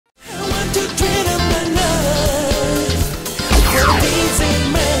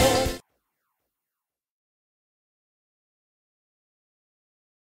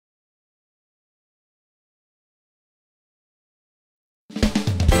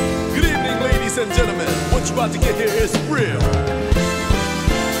and gentlemen, what you about to get here is real.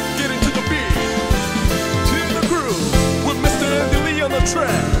 Get into the beat, to the groove, with Mr. Andy Lee on the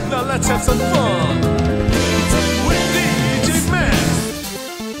track. Now let's have some fun with DJMAX.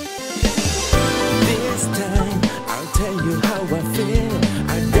 This time I'll tell you how I feel.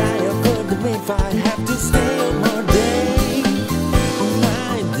 I die for the if I have to stay on more day.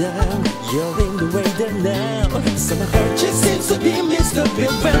 Lie down, you're in the way there now. So my heart just seems to be mixed up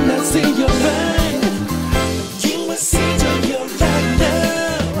when I see your mind. You must see to your light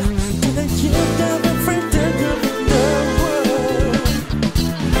now. Tonight you're down in front of the world.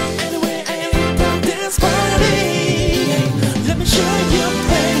 Anyway, I ain't on this party. Let me show you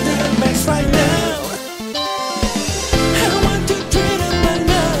play the max right now. I want to treat up my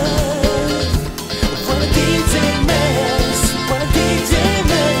love. Wanna DJMAX, wanna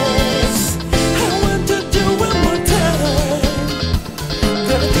DJMAX. I want to do one more time.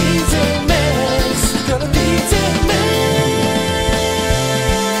 Gonna DJMAX, gonna DJMAX.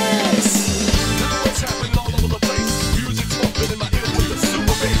 Now it's happening all over the place. Music's pumping in my ear with a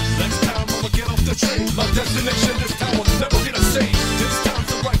super bass. Next time I'ma get off the train. My destination this time will never be the same. This time's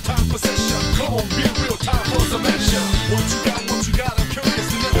the right time for session. Come on,